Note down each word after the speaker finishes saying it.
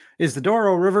Is the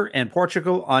Douro River and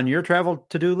Portugal on your travel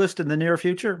to-do list in the near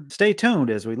future? Stay tuned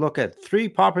as we look at 3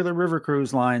 popular river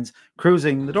cruise lines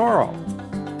cruising the Douro.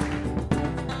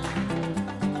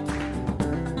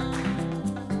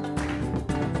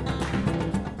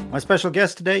 My special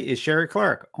guest today is Sherry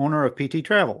Clark, owner of PT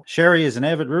Travel. Sherry is an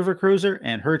avid river cruiser,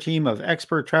 and her team of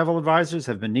expert travel advisors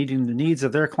have been meeting the needs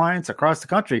of their clients across the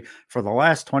country for the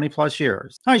last 20 plus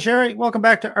years. Hi, Sherry. Welcome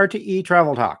back to RTE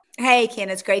Travel Talk. Hey, Ken.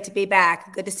 It's great to be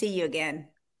back. Good to see you again.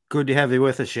 Good to have you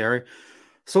with us, Sherry.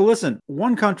 So listen,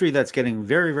 one country that's getting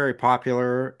very, very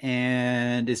popular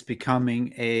and is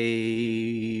becoming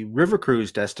a river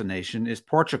cruise destination is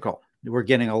Portugal. We're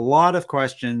getting a lot of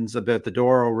questions about the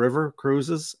Douro River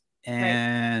cruises,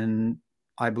 and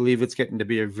I believe it's getting to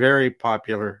be a very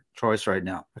popular choice right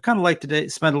now. I kind of like to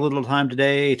spend a little time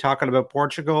today talking about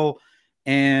Portugal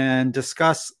and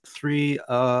discuss 3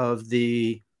 of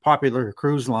the popular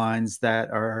cruise lines that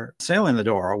are sailing the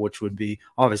Douro, which would be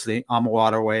obviously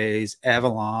AmaWaterways,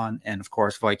 Avalon, and of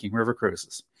course, Viking River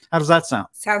Cruises. How does that sound?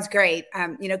 Sounds great.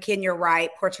 Ken, you're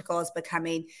right. Portugal is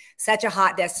becoming such a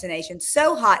hot destination.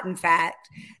 So hot, in fact,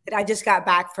 that I just got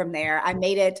back from there. I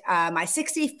made it my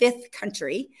 65th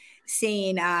country,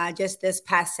 seen just this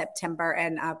past September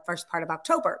and first part of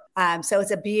October. So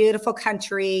it's a beautiful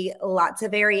country, lots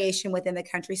of variation within the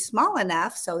country, small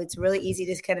enough. So it's really easy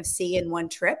to kind of see in one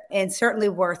trip and certainly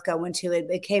worth going to. It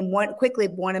became quickly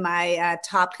one of my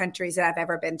top countries that I've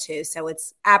ever been to. So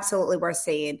it's absolutely worth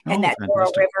seeing. And that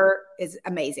Douro River is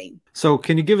amazing. So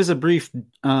can you give us a brief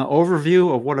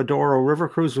overview of what a Douro River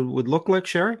cruise would look like,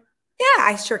 Sherry? Yeah,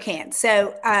 I sure can.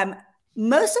 So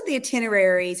most of the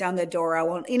itineraries on the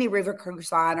Douro, on any river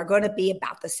cruise line, are going to be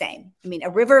about the same. I mean, a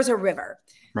river is a river.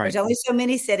 Right. There's only so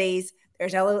many cities.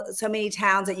 There's only so many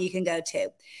towns that you can go to.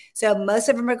 So most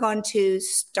of them are going to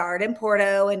start in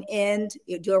Porto and end,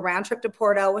 do a round trip to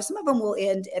Porto, or some of them will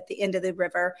end at the end of the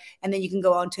river, and then you can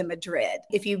go on to Madrid.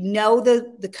 If you know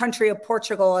the country of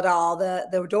Portugal at all,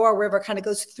 the Douro River kind of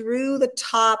goes through the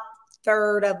top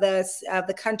third of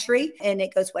the country, and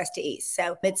it goes west to east.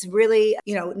 So it's really,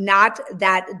 not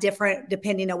that different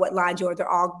depending on what lines you're. They're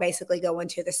all basically going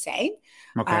to the same.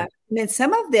 Okay. And then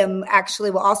some of them actually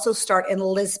will also start in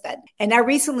Lisbon. And I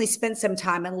recently spent some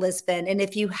time in Lisbon. And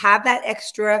if you have that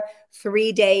extra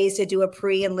 3 days to do a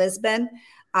pre in Lisbon,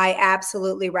 I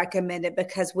absolutely recommend it,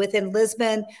 because within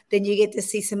Lisbon, then you get to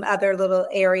see some other little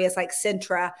areas like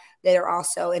Sintra that are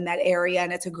also in that area.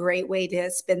 And it's a great way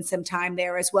to spend some time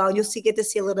there as well. And you'll get to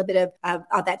see a little bit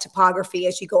of that topography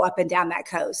as you go up and down that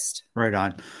coast. Right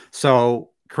on.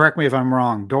 So correct me if I'm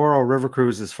wrong, Douro River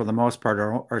cruises for the most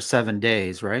part are 7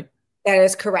 days, right? That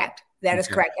is correct. That is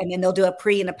correct. And then they'll do a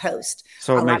pre and a post.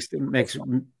 So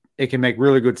it can make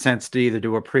really good sense to either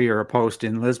do a pre or a post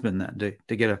in Lisbon then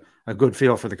to get a good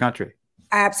feel for the country.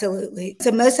 Absolutely.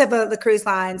 So most of the cruise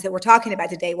lines that we're talking about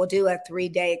today will do a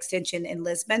 3-day extension in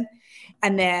Lisbon.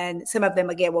 And then some of them,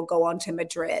 again, will go on to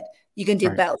Madrid. You can do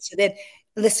both. So then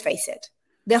let's face it,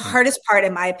 the hardest part,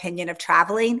 in my opinion, of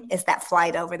traveling is that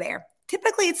flight over there.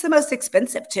 Typically, it's the most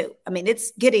expensive too. I mean,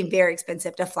 it's getting very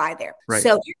expensive to fly there. Right.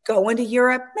 So if you're going to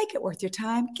Europe, make it worth your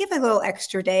time. Give it a little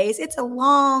extra days. It's a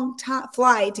long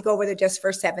flight to go over there just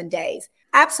for 7 days.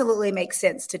 Absolutely makes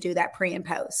sense to do that pre and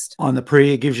post. On the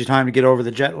pre, it gives you time to get over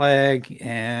the jet lag,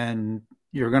 and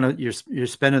you're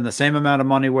spending the same amount of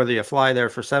money whether you fly there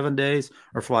for 7 days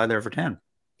or fly there for 10.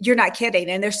 You're not kidding.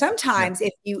 And there's sometimes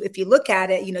if you look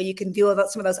at it, you can do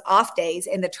some of those off days,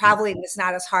 and the traveling is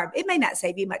not as hard. It may not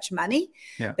save you much money,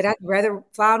 but I'd rather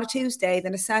fly on a Tuesday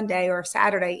than a Sunday or a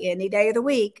Saturday any day of the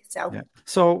week.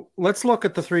 So let's look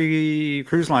at the 3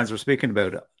 cruise lines we're speaking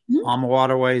about.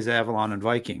 AmaWaterways, Avalon, and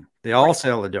Viking. They all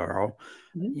sail the Douro.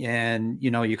 And,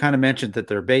 you kind of mentioned that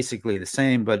they're basically the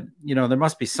same, but, there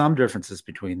must be some differences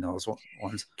between those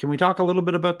ones. Can we talk a little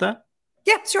bit about that?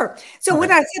 Yeah, sure. So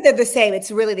when I said they're the same, it's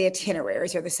really the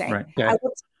itineraries are the same. Right. Okay.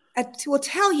 I will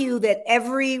tell you that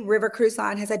every river cruise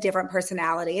line has a different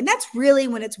personality. And that's really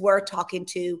when it's worth talking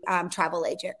to travel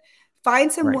agent.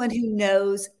 Find someone who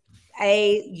knows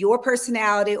your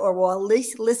personality, or will at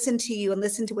least listen to you and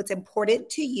listen to what's important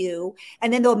to you.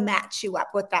 And then they'll match you up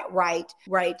with that right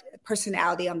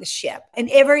personality on the ship. And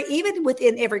even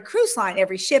within every cruise line,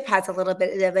 every ship has a little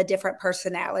bit of a different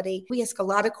personality. We ask a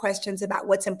lot of questions about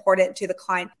what's important to the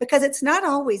client, because it's not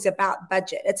always about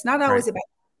budget. It's not always about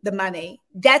the money.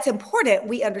 That's important.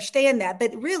 We understand that,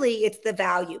 but really it's the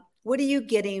value. What are you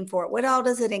getting for it? What all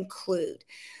does it include?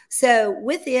 So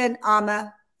within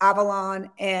Avalon,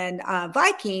 and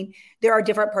Viking, there are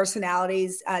different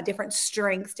personalities, different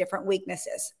strengths, different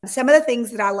weaknesses. Some of the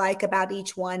things that I like about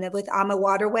each one with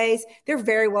AmaWaterways, they're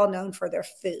very well known for their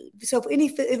food. So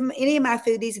if any of my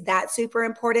foodies, that's super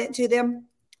important to them,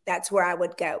 that's where I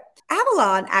would go.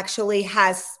 Avalon actually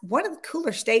has one of the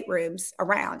cooler staterooms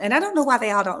around. And I don't know why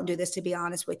they all don't do this, to be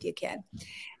honest with you, Ken.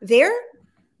 Their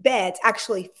beds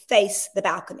actually face the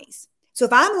balconies. So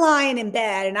if I'm lying in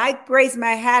bed and I raise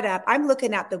my head up, I'm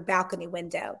looking out the balcony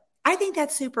window. I think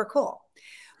that's super cool.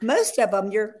 Most of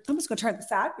them, I'm just going to turn to the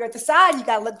side. You're at the side, you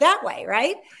got to look that way,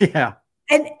 right? Yeah.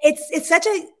 And it's such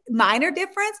a minor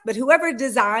difference, but whoever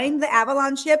designed the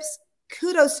Avalon ships,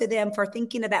 kudos to them for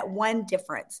thinking of that one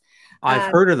difference.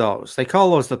 I've heard of those. They call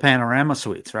those the panorama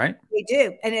suites, right? We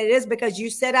do. And it is because you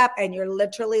sit up and you're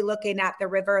literally looking at the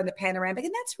river and the panoramic.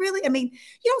 And that's really, I mean,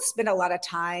 you don't spend a lot of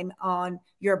time on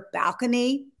your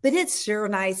balcony, but it's sure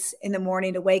nice in the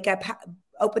morning to wake up,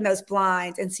 open those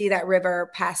blinds and see that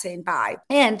river passing by.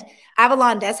 And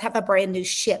Avalon does have a brand new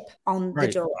ship on the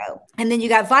Douro. And then you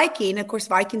got Viking. Of course,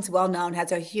 Viking's well known,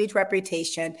 has a huge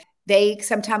reputation. They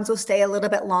sometimes will stay a little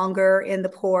bit longer in the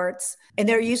ports, and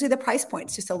they're usually the price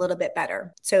point's just a little bit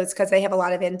better. So it's because they have a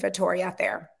lot of inventory out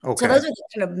there. Okay. So those are the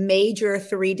kind of major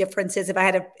three differences. If I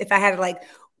had to like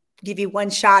give you one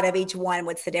shot of each one,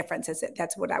 what's the difference?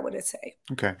 That's what I would say.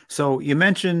 Okay. So you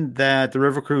mentioned that the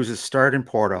river cruises start in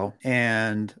Porto,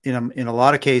 and in a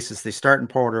lot of cases they start in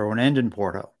Porto and end in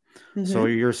Porto. Mm-hmm. So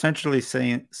you're essentially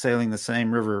sailing the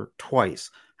same river twice.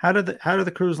 How do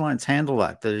the cruise lines handle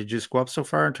that? Do they just go up so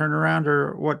far and turn around,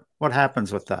 or what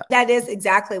happens with that? That is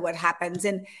exactly what happens.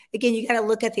 And again, you got to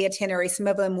look at the itinerary. Some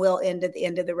of them will end at the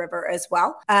end of the river as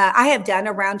well. I have done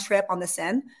a round trip on the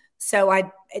Seine. So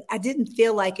I didn't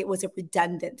feel like it was a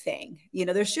redundant thing.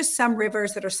 There's just some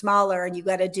rivers that are smaller and you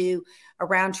got to do a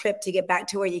round trip to get back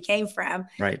to where you came from.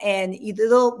 Right. And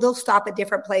they'll stop at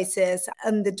different places.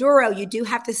 The Douro, you do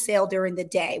have to sail during the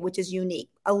day, which is unique.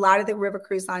 A lot of the river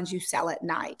cruise lines, you sail at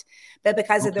night. But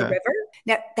because of the river,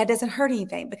 now that doesn't hurt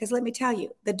anything, because let me tell you,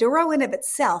 the Douro in of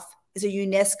itself is a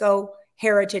UNESCO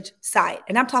heritage site.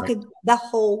 And I'm talking the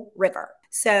whole river.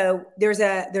 So there's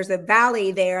a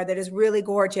valley there that is really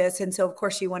gorgeous. And so of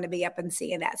course you want to be up and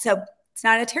seeing that. So it's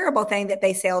not a terrible thing that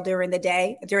they sail during the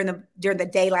day, during the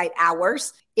daylight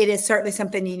hours. It is certainly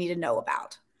something you need to know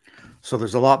about. So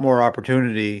there's a lot more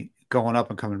opportunity going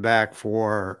up and coming back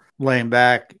for laying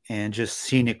back and just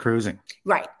scenic cruising.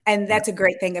 Right. And that's a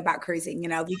great thing about cruising.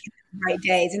 If you get the right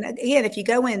days. And again, if you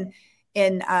go in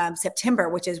September,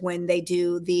 which is when they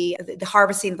do the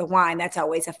harvesting of the wine, that's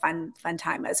always a fun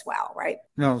time as well, right?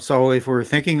 No, so if we're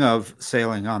thinking of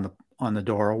sailing on the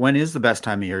Douro, when is the best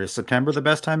time of year? Is September the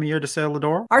best time of year to sail the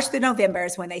Douro? March through November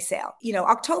is when they sail.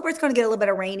 October is going to get a little bit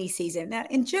of rainy season. Now,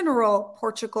 in general,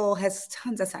 Portugal has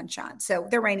tons of sunshine, so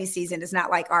their rainy season is not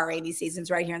like our rainy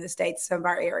seasons right here in the States, some of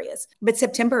our areas. But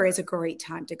September is a great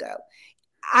time to go.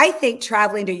 I think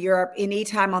traveling to Europe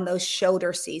anytime on those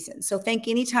shoulder seasons. So think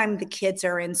anytime the kids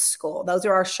are in school, those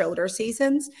are our shoulder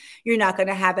seasons. You're not going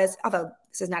to have although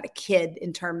this is not a kid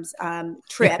in terms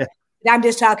trip. I'm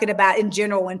just talking about in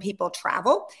general when people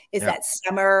travel is that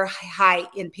summer high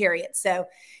end period. So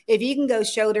if you can go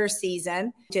shoulder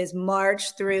season, which is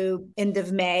March through end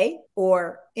of May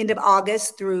or end of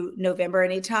August through November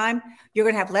anytime, you're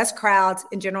going to have less crowds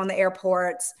in general in the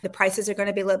airports. The prices are going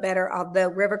to be a little better. Although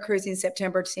river cruising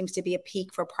September seems to be a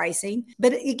peak for pricing.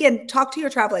 But again, talk to your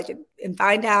travel agent and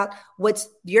find out what's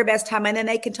your best time. And then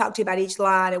they can talk to you about each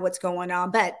line and what's going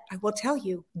on. But I will tell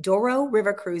you, Douro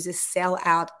river cruises sell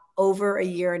out over a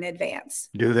year in advance.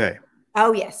 Do they?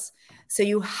 Oh, yes. So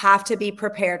you have to be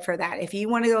prepared for that. If you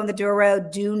want to go on the Douro,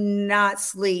 do not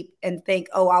sleep and think,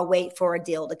 oh, I'll wait for a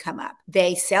deal to come up.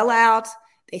 They sell out.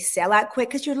 They sell out quick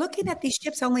because you're looking at these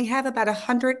ships only have about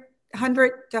 100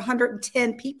 to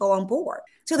 110 people on board.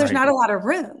 So there's not a lot of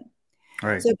room.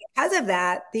 Right. So because of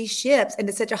that, these ships, and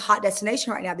it's such a hot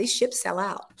destination right now, these ships sell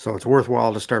out. So it's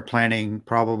worthwhile to start planning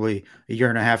probably a year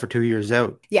and a half or 2 years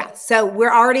out. Yeah. So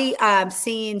we're already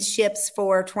seeing ships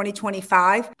for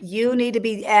 2025. You need to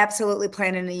be absolutely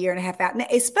planning a year and a half out, and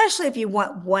especially if you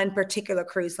want one particular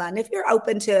cruise line. If you're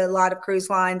open to a lot of cruise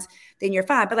lines, then you're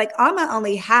fine. But like Ama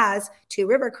only has 2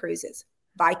 river cruises.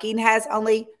 Viking has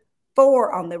only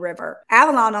 4 on the river.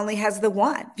 Avalon only has the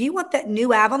 1. If you want that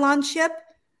new Avalon ship,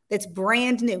 that's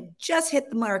brand new, just hit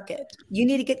the market, you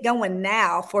need to get going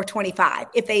now for 25,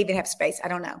 if they even have space. I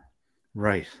don't know.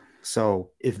 Right. So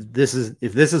if this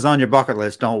is on your bucket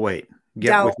list, don't wait.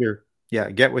 Get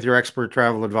with your expert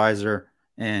travel advisor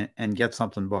and get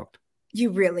something booked.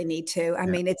 You really need to. I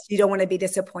mean, you don't want to be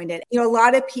disappointed. A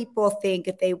lot of people think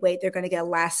if they wait, they're going to get a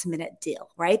last minute deal,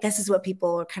 right? This is what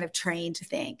people are kind of trained to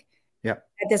think. Yeah.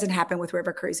 That doesn't happen with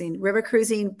river cruising. River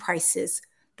cruising prices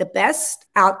the best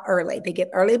out early. They get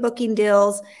early booking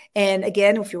deals. And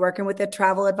again, if you're working with a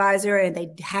travel advisor and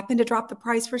they happen to drop the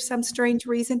price for some strange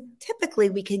reason, typically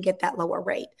we can get that lower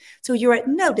rate. So you're at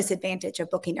no disadvantage of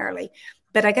booking early.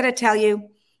 But I got to tell you,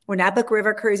 when I book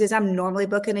river cruises, I'm normally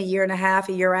booking a year and a half,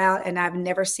 a year out, and I've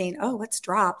never seen, oh, it's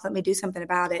dropped. Let me do something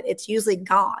about it. It's usually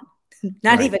gone.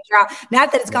 Not even dropped.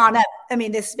 Not that it's gone up. I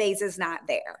mean, this space is not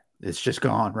there. It's just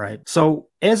gone, right? So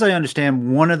as I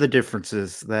understand, one of the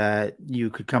differences that you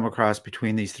could come across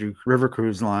between these three river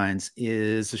cruise lines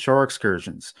is the shore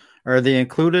excursions. Are they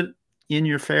included in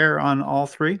your fare on all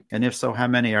three? And if so, how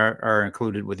many are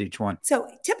included with each one? So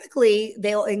typically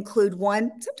they'll include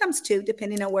one, sometimes two,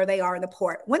 depending on where they are in the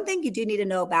port. One thing you do need to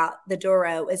know about the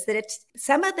Douro is that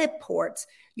some of the ports,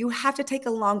 you have to take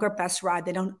a longer bus ride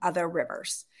than on other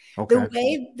rivers. Okay. The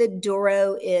way the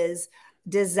Douro is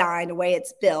designed, the way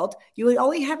it's built, you would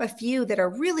only have a few that are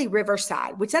really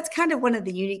riverside, which that's kind of one of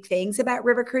the unique things about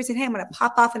river cruising. Hey, I'm going to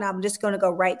pop off and I'm just going to go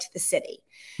right to the city.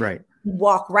 Right.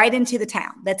 Walk right into the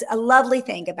town. That's a lovely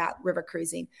thing about river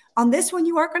cruising. On this one,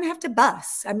 you are going to have to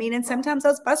bus. I mean, and sometimes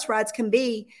those bus rides can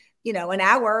be, an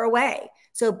hour away.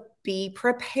 So be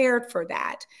prepared for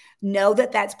that. Know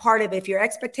that that's part of it. If your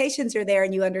expectations are there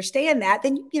and you understand that,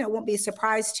 then, it won't be a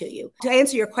surprise to you. To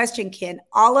answer your question, Ken,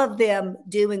 all of them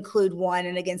do include one.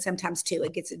 And again, sometimes two.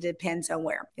 It depends on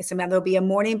where. Sometimes there'll be a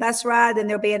morning bus ride, then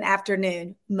there'll be an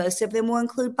afternoon. Most of them will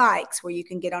include bikes where you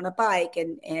can get on a bike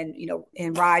and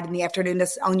ride in the afternoon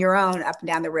on your own up and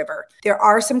down the river. There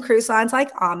are some cruise lines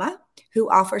like AMA who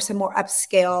offer some more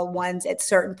upscale ones at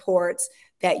certain ports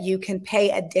that you can pay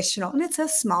additional, and it's a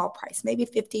small price, maybe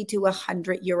 50 to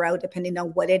 100 euro, depending on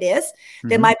what it is. Mm-hmm.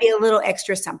 There might be a little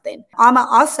extra something. AMA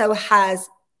also has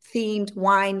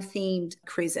wine-themed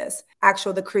cruises.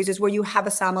 The cruises where you have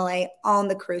a sommelier on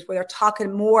the cruise, where they're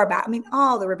talking more about,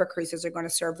 all the river cruises are going to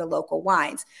serve the local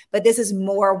wines, but this is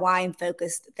more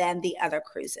wine-focused than the other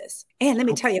cruises. And let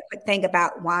me tell you a quick thing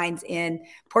about wines in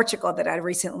Portugal that I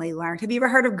recently learned. Have you ever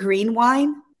heard of green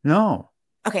wine? No.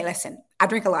 Okay, listen, I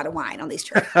drink a lot of wine on these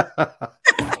trips. Yeah.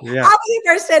 I'll be the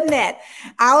first to admit.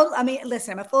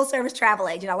 Listen, I'm a full service travel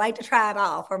agent. I like to try it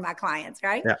all for my clients,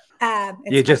 right? Yeah.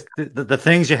 The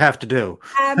things you have to do.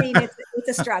 It's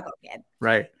a struggle, kid.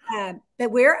 Right. But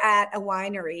we're at a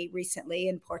winery recently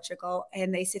in Portugal,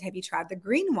 and they said, have you tried the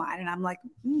green wine? And I'm like,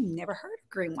 never heard of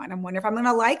green wine. I wonder if I'm going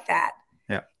to like that.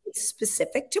 Yeah. It's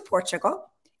specific to Portugal.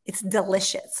 It's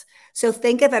delicious. So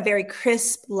think of a very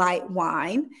crisp, light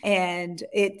wine, and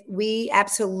we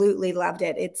absolutely loved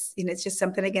it. It's just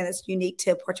something, again, that's unique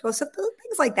to Portugal. So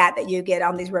things like that you get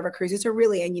on these river cruises are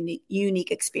really a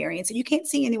unique experience that you can't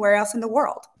see anywhere else in the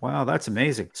world. Wow, that's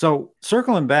amazing. So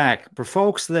circling back, for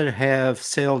folks that have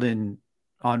sailed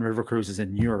on river cruises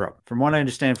in Europe, from what I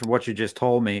understand from what you just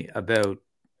told me about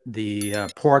the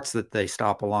ports that they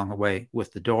stop along the way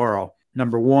with the Douro,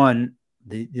 number one,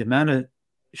 the amount of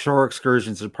shore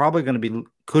excursions are probably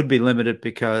could be limited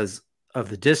because of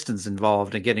the distance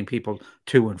involved in getting people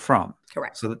to and from.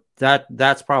 Correct. So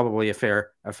that's probably a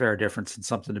fair difference and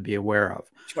something to be aware of.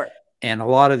 Sure. And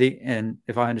and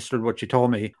if I understood what you told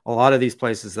me, a lot of these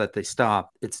places that they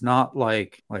stop, it's not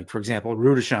like for example,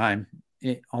 Rudesheim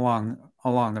along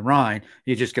the Rhine,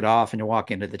 you just get off and you walk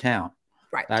into the town.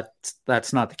 Right.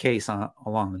 That's not the case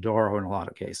along the Douro in a lot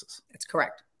of cases. That's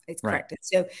correct. It's correct.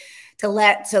 Right.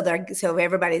 So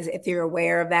everybody's, if you're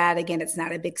aware of that, again, it's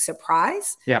not a big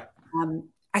surprise. Yeah.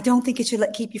 I don't think it should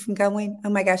keep you from going. Oh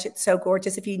my gosh, it's so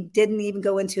gorgeous. If you didn't even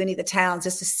go into any of the towns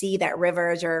just to see that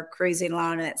river as you're cruising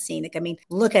along and that scenic,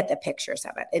 look at the pictures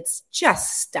of it. It's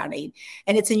just stunning.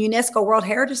 And it's a UNESCO World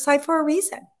Heritage Site for a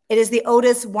reason. It is the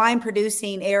oldest wine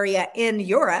producing area in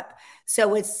Europe.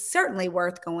 So it's certainly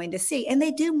worth going to see. And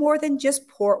they do more than just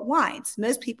port wines.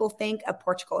 Most people think of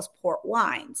Portugal as port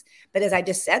wines. But as I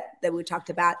just said, that we talked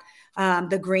about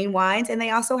the green wines, and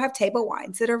they also have table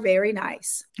wines that are very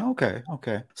nice. Okay.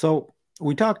 So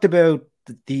we talked about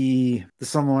the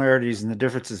similarities and the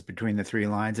differences between the three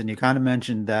lines. And you kind of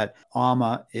mentioned that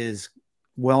AMA is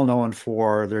well known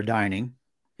for their dining.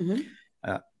 Mm-hmm.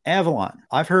 Avalon.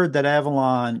 I've heard that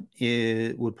Avalon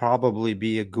would probably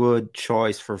be a good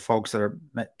choice for folks that are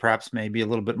perhaps maybe a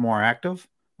little bit more active.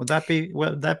 Would that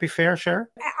be fair, Sherry?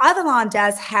 Avalon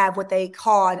does have what they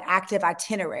call an active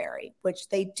itinerary, which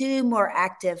they do more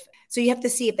active. So you have to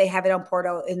see if they have it on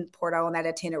Porto on that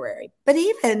itinerary. But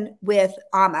even with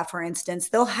AMA, for instance,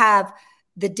 they'll have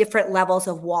the different levels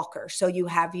of walkers. So you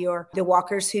have the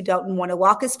walkers who don't want to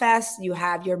walk as fast. You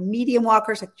have your medium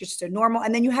walkers, like just a normal,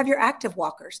 and then you have your active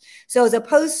walkers. So as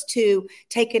opposed to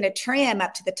taking a tram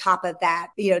up to the top of that,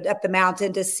 up the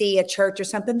mountain to see a church or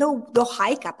something, they'll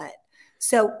hike up it.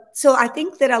 So I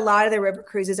think that a lot of the river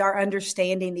cruises are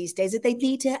understanding these days that they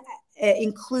need to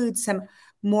include some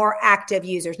more active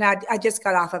users. Now, I just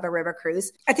got off of a river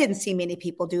cruise. I didn't see many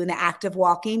people doing the active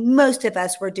walking. Most of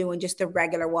us were doing just the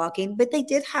regular walking, but they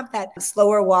did have that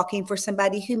slower walking for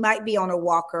somebody who might be on a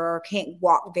walker or can't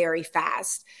walk very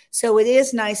fast. So it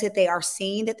is nice that they are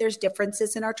seeing that there's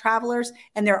differences in our travelers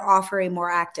and they're offering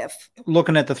more active.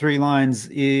 Looking at the 3 lines,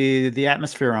 the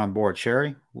atmosphere on board,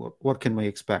 Sherry, what can we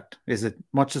expect? Is it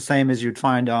much the same as you'd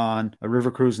find on a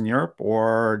river cruise in Europe,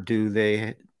 or do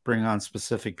they bring on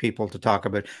specific people to talk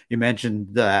about? You mentioned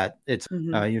that it's a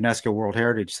UNESCO World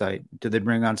Heritage Site. Do they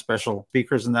bring on special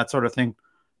speakers and that sort of thing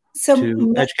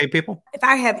to educate people? If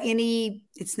I have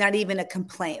it's not even a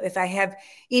complaint. If I have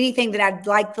anything that I'd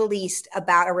like the least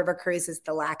about a river cruise is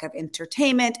the lack of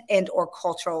entertainment and or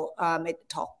cultural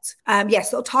talks. Yes,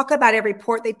 they'll talk about every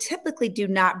port. They typically do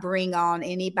not bring on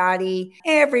anybody.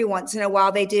 Every once in a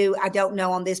while they do. I don't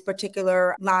know on this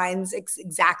particular lines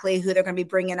exactly who they're going to be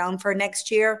bringing on for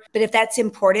next year. But if that's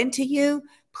important to you,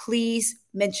 please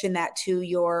mention that to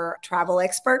your travel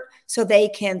expert so they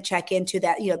can check into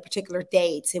that, particular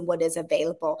dates and what is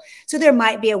available. So there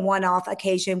might be a one-off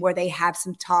occasion where they have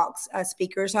some talks,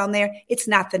 speakers on there. It's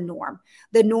not the norm.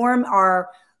 The norm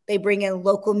they bring in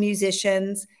local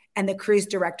musicians and the cruise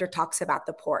director talks about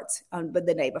the ports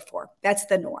the day before. That's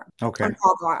the norm. Okay. On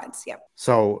all lines. Yeah.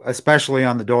 So especially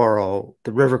on the Douro,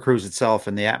 the river cruise itself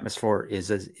and the atmosphere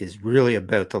is really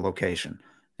about the location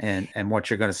and what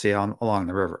you're going to see along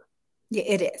the river. Yeah,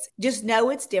 it is. Just know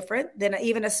it's different than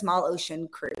even a small ocean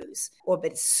cruise, but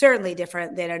it's certainly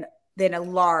different than a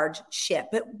large ship.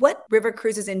 But what river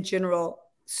cruises in general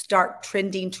start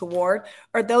trending toward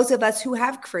are those of us who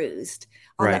have cruised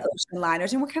on the ocean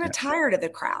liners, and we're kind of tired of the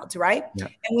crowds, right? Yeah.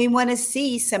 And we want to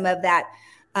see some of that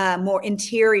more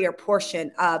interior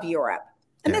portion of Europe.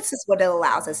 And this is what it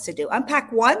allows us to do.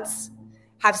 Unpack once,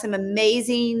 have some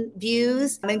amazing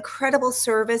views, incredible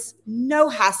service, no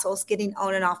hassles getting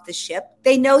on and off the ship.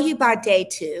 They know you by day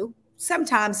 2,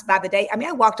 sometimes by the day. I mean,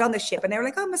 I walked on the ship and they were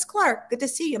like, "Oh, Miss Clark, good to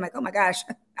see you." I'm like, "Oh my gosh,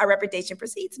 our reputation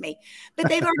precedes me." But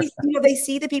they've already, they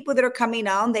see the people that are coming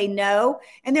on, they know,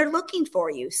 and they're looking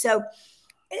for you. So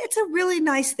it's a really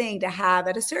nice thing to have.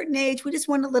 At a certain age, we just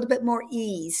want a little bit more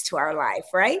ease to our life,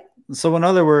 right? So in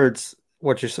other words,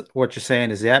 what you're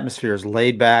saying is the atmosphere is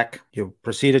laid back. You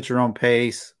proceed at your own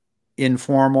pace,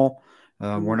 informal.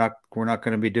 We're not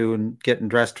going to be getting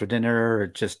dressed for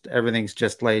dinner. Everything's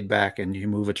just laid back, and you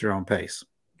move at your own pace.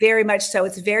 Very much so.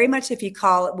 It's very much if you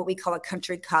call it what we call a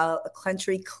country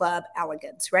club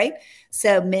elegance, right?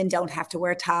 So men don't have to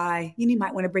wear a tie. You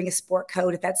might want to bring a sport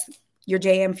coat if that's your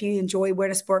jam, if you enjoy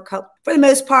wearing a sport coat. For the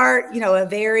most part, a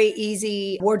very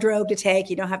easy wardrobe to take.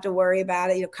 You don't have to worry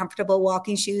about it. Comfortable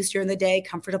walking shoes during the day,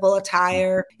 comfortable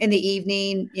attire in the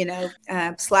evening,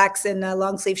 slacks and a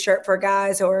long sleeve shirt for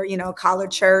guys, or, a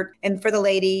collared shirt. And for the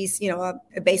ladies,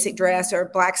 a basic dress or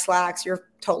black slacks, you're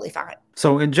totally fine.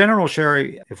 So in general,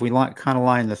 Sherry, if we kind of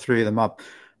line the 3 of them up,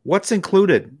 what's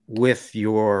included with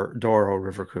your Douro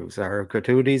River Cruise? Are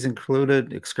gratuities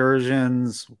included,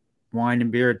 excursions, wine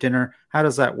and beer at dinner? How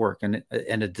does that work? And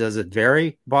does it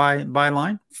vary by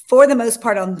line? For the most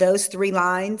part, on those 3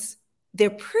 lines, they're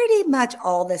pretty much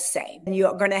all the same. And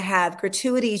you're going to have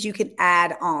gratuities you can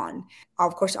add on.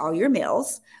 Of course, all your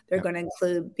meals. They're going to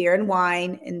include beer and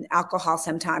wine and alcohol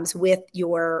sometimes with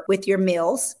your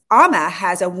meals. AMA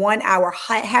has a 1-hour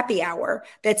happy hour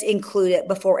that's included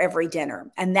before every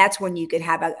dinner. And that's when you could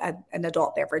have an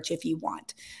adult beverage if you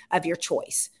want, of your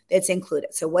choice. It's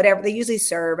included. So whatever, they usually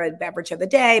serve a beverage of the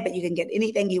day, but you can get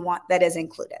anything you want that is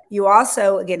included. You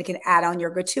also, again, can add on your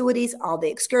gratuities. All the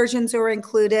excursions are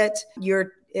included.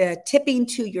 Your tipping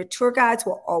to your tour guides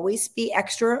will always be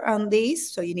extra on these.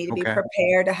 So you need to be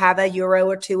prepared to have €1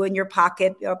 or 2 in your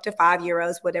pocket, up to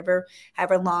 €5,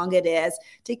 however long it is,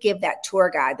 to give that tour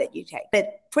guide that you take.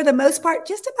 But for the most part,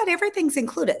 just about everything's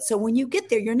included. So when you get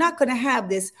there, you're not going to have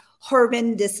this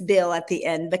horrendous bill at the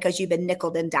end because you've been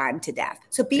nickeled and dimed to death.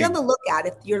 So be on the lookout.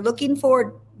 If you're looking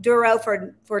for Douro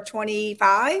for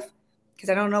 25, because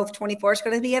I don't know if 24 is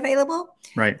going to be available.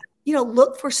 Right.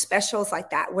 Look for specials like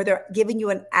that where they're giving you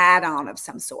an add-on of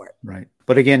some sort. Right.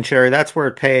 But again, Sherry, that's where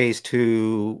it pays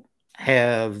to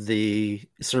have the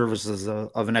services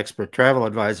of an expert travel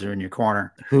advisor in your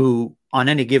corner who on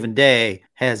any given day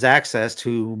has access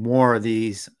to more of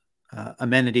these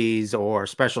amenities or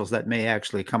specials that may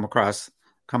actually come across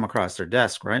come across their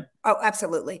desk, right? Oh,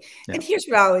 absolutely. Yeah. And here's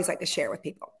what I always like to share with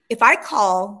people. If I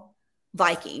call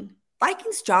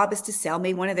Viking's job is to sell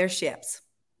me one of their ships.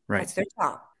 Right. That's their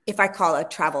job. If I call a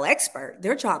travel expert,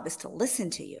 their job is to listen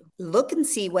to you, look and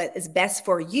see what is best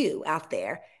for you out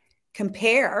there,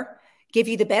 compare, give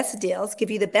you the best deals,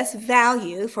 give you the best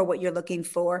value for what you're looking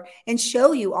for, and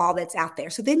show you all that's out there.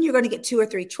 So then you're going to get 2 or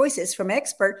 3 choices from an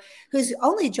expert whose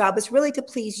only job is really to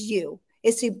please you,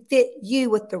 is to fit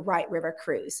you with the right river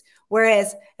cruise.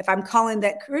 Whereas if I'm calling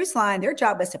that cruise line, their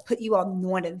job is to put you on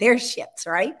one of their ships,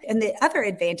 right? And the other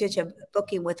advantage of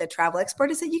booking with a travel expert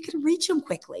is that you can reach them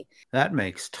quickly. That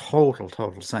makes total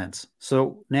sense.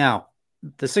 So now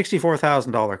the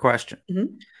 $64,000 question.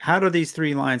 Mm-hmm. How do these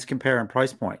 3 lines compare in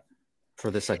price point for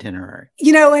this itinerary?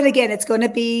 And again, it's going to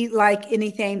be like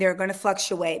anything. They're going to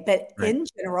fluctuate. But in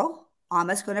general,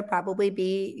 AmaWaterways going to probably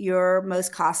be your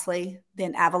most costly,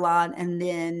 then Avalon, and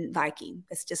then Viking.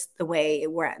 It's just the way it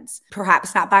runs.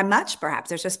 Perhaps not by much. Perhaps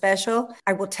there's a special.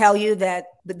 I will tell you that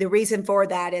the reason for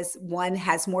that is one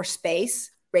has more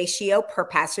space ratio per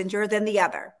passenger than the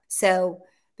other. So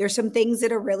there's some things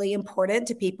that are really important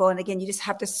to people. And again, you just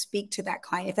have to speak to that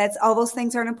client. If that's all those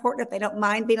things aren't important, if they don't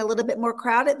mind being a little bit more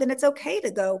crowded, then it's okay to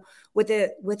go with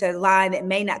a line that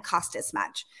may not cost as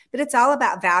much. But it's all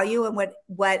about value and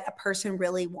what a person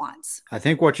really wants. I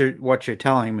think what you're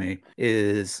telling me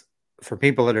is, for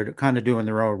people that are kind of doing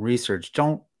their own research,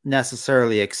 don't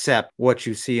necessarily accept what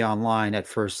you see online at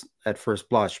first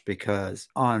blush, because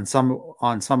on some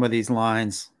of these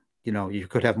lines, you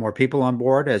could have more people on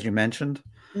board, as you mentioned.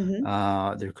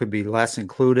 Mm-hmm. There could be less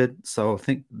included. So I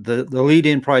think the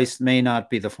lead-in price may not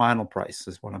be the final price,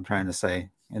 is what I'm trying to say.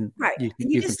 And right.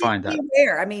 you can find that.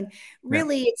 Aware. I mean,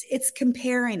 really, it's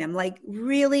comparing them. Like,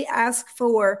 really ask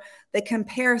for the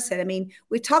comparison. I mean,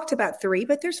 we talked about 3,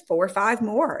 but there's 4 or 5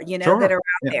 more, that are out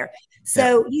there.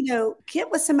 So,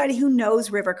 get with somebody who knows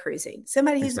river cruising,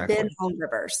 somebody who's been on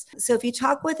rivers. So if you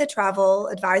talk with a travel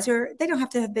advisor, they don't have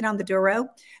to have been on the Douro,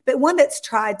 but one that's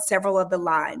tried several of the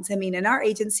lines. I mean, in our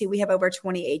agency, we have over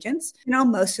 20 agents,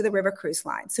 on most of the river cruise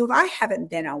lines. So if I haven't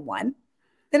been on one,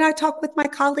 then I talk with my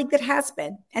colleague that has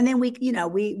been. And then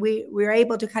we're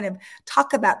able to kind of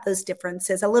talk about those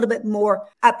differences a little bit more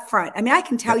upfront. I mean, I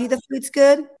can tell you the food's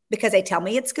good because they tell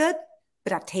me it's good,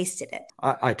 but I've tasted it.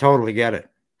 I totally get it.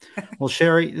 Well,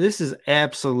 Sherry, this is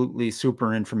absolutely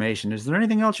super information. Is there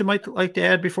anything else you might like to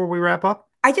add before we wrap up?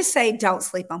 I just say don't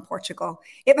sleep on Portugal.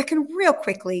 If I can real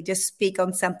quickly just speak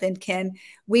on something, Ken,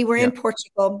 we were in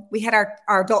Portugal. We had our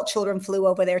adult children flew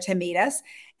over there to meet us,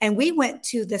 and we went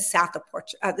to the south of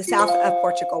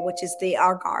Portugal, which is the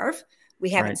Algarve.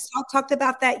 We haven't talked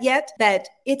about that yet, but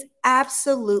it's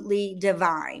absolutely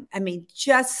divine. I mean,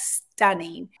 just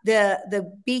stunning.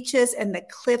 The beaches and the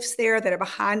cliffs there that are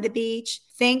behind the beach.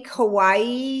 Think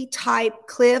Hawaii type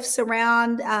cliffs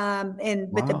around,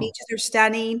 but the beaches are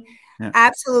stunning. Yeah.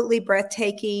 Absolutely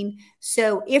breathtaking.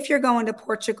 So if you're going to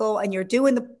Portugal and you're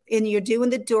doing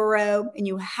the Douro and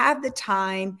you have the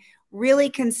time,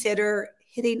 really consider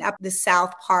hitting up the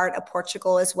south part of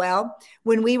Portugal as well.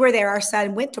 When we were there, our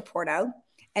son went to Porto,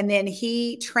 and then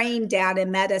he trained down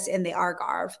and met us in the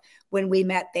Algarve when we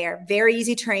met there. Very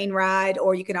easy train ride,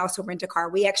 or you can also rent a car.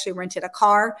 We actually rented a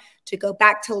car to go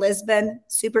back to Lisbon.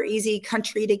 Super easy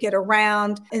country to get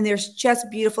around. And there's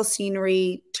just beautiful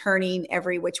scenery turning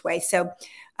every which way. So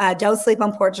don't sleep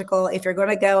on Portugal. If you're going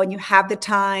to go and you have the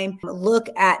time, look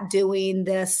at doing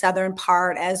the southern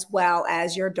part as well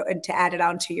as to add it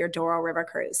on to your Douro River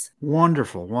cruise.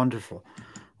 Wonderful, wonderful.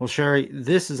 Well, Sherry,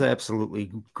 this is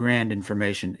absolutely grand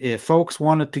information. If folks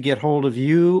wanted to get hold of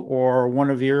you or one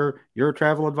of your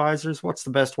travel advisors, what's the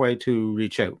best way to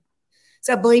reach out?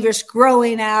 So I believe you're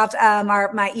scrolling out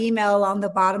my email on the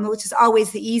bottom, which is always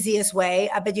the easiest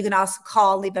way. But you can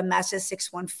also leave a message,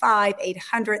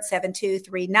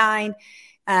 615-800-7239.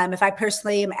 If I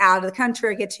personally am out of the country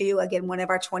or get to you, again, one of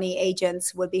our 20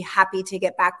 agents would be happy to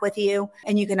get back with you.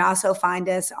 And you can also find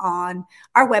us on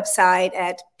our website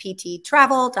at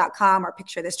pttravel.com or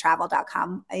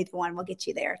picturethistravel.com. Either one will get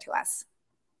you there to us.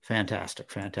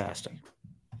 Fantastic. Fantastic.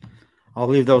 I'll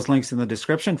leave those links in the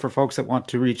description for folks that want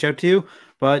to reach out to you.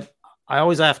 But I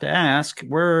always have to ask,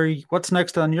 what's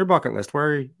next on your bucket list?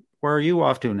 Where are you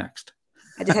off to next?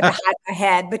 I just had to hide my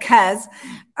head because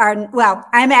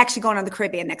I'm actually going on the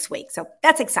Caribbean next week. So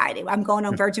that's exciting. I'm going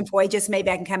on Virgin Voyages. Maybe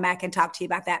I can come back and talk to you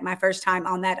about that. My first time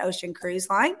on that ocean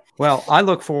cruise line. Well, I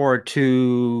look forward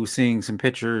to seeing some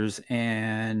pictures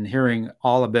and hearing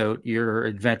all about your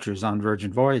adventures on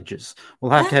Virgin Voyages.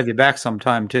 We'll have to have you back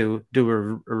sometime to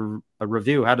do a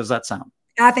review. How does that sound?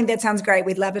 I think that sounds great.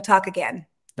 We'd love to talk again.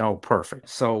 Oh, perfect.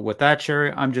 So with that,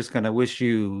 Sherry, I'm just going to wish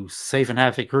you safe and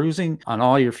happy cruising on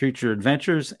all your future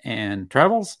adventures and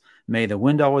travels. May the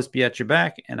wind always be at your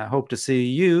back, and I hope to see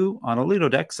you on a Lido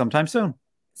deck sometime soon.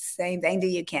 Same thing to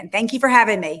you, Ken. Thank you for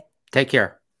having me. Take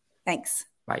care. Thanks.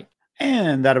 Bye.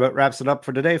 And that about wraps it up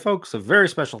for today, folks. A very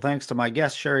special thanks to my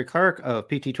guest, Sherry Clark of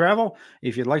PT Travel.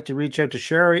 If you'd like to reach out to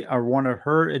Sherry or one of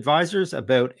her advisors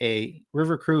about a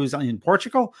river cruise in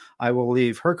Portugal, I will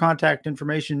leave her contact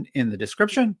information in the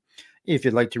description. If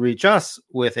you'd like to reach us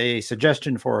with a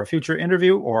suggestion for a future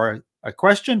interview or a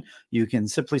question, you can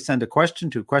simply send a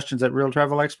question to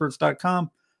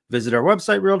questions@realtravelexperts.com. Visit our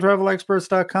website,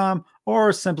 realtravelexperts.com,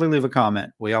 or simply leave a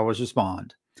comment. We always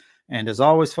respond. And as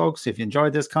always, folks, if you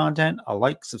enjoyed this content, a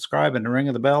like, subscribe, and a ring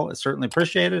of the bell is certainly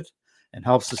appreciated and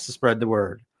helps us to spread the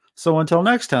word. So until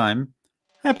next time,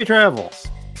 happy travels.